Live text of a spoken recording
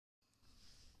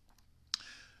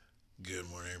Good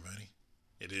morning, everybody.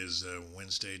 It is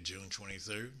Wednesday, June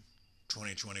 23rd,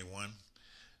 2021.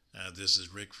 This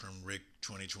is Rick from Rick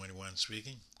 2021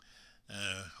 speaking.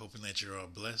 Hoping that you're all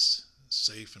blessed,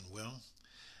 safe, and well.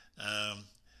 Um,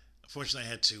 Unfortunately,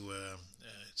 I had to,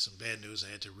 some bad news.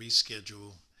 I had to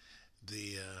reschedule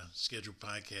the scheduled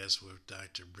podcast with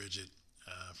Dr. Bridget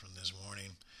from this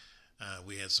morning.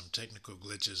 We had some technical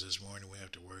glitches this morning we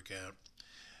have to work out,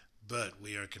 but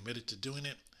we are committed to doing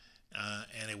it,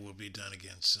 and it will be done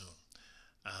again soon.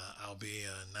 I'll be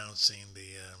announcing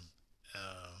the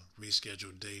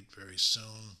rescheduled date very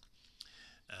soon.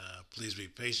 Please be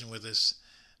patient with us.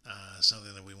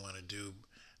 Something that we want to do.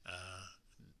 Uh,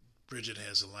 Bridget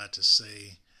has a lot to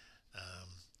say, um,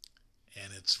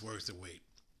 and it's worth the wait.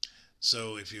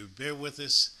 So if you bear with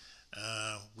us,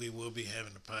 we will be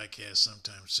having a podcast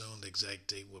sometime soon. The exact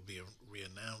date will be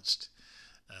reannounced.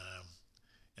 Um,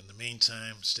 in the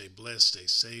meantime, stay blessed, stay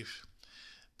safe,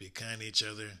 be kind to each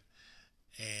other,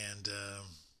 and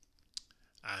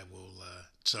I will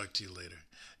talk to you later.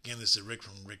 Again, this is Rick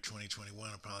from Rick 2021,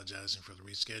 apologizing for the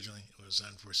rescheduling. It was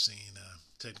unforeseen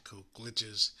technical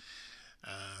glitches,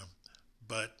 uh,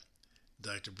 but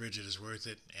Dr. Bridget is worth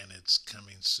it, and it's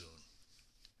coming soon.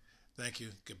 Thank you.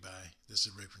 Goodbye. This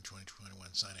is Rick from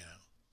 2021 signing out.